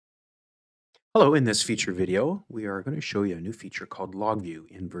Hello, in this feature video, we are going to show you a new feature called Logview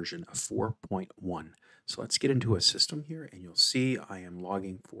in version 4.1. So let's get into a system here and you'll see I am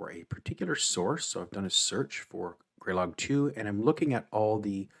logging for a particular source. So I've done a search for Graylog 2 and I'm looking at all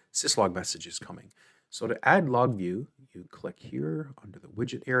the syslog messages coming. So to add Logview, you click here under the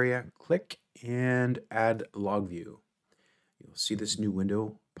widget area, click and add Logview. You'll see this new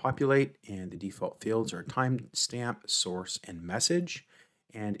window populate and the default fields are timestamp, source, and message.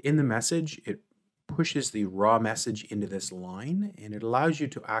 And in the message, it pushes the raw message into this line and it allows you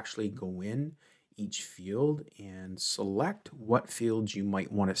to actually go in each field and select what fields you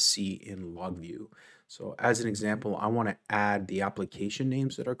might want to see in Logview. So as an example, I want to add the application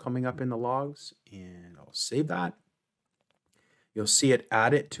names that are coming up in the logs and I'll save that. You'll see it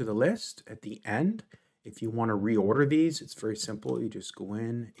add it to the list at the end. If you want to reorder these, it's very simple. You just go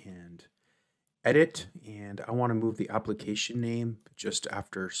in and edit, and I want to move the application name just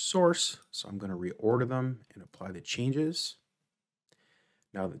after source. So I'm going to reorder them and apply the changes.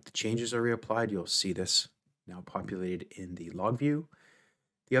 Now that the changes are reapplied, you'll see this now populated in the log view.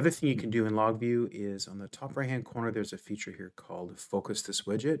 The other thing you can do in Logview is on the top right hand corner, there's a feature here called Focus This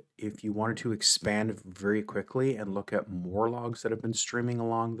Widget. If you wanted to expand very quickly and look at more logs that have been streaming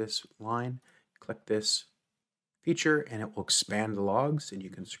along this line, click this feature and it will expand the logs and you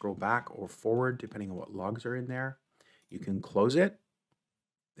can scroll back or forward depending on what logs are in there. You can close it.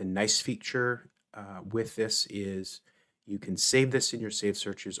 The nice feature with this is you can save this in your saved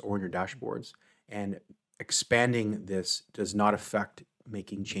searches or in your dashboards, and expanding this does not affect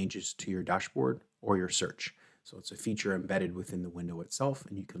making changes to your dashboard or your search. So it's a feature embedded within the window itself,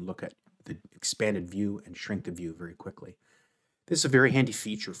 and you can look at the expanded view and shrink the view very quickly. This is a very handy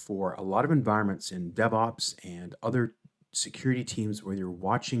feature for a lot of environments in DevOps and other security teams where you're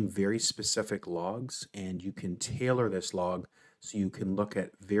watching very specific logs and you can tailor this log so you can look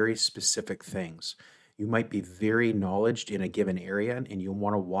at very specific things. You might be very knowledgeable in a given area and you'll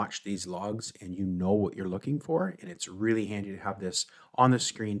want to watch these logs and you know what you're looking for, and it's really handy to have this on the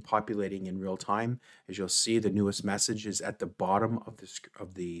screen populating in real time. As you'll see, the newest message is at the bottom of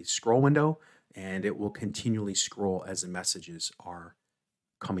the scroll window, and it will continually scroll as the messages are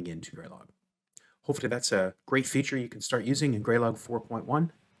coming into Graylog. Hopefully that's a great feature you can start using in Graylog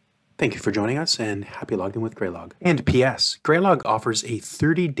 4.1. Thank you for joining us and happy logging with Graylog. And P.S. Graylog offers a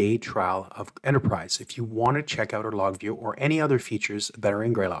 30-day trial of Enterprise if you want to check out our log view or any other features that are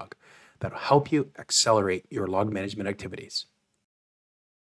in Graylog that'll help you accelerate your log management activities.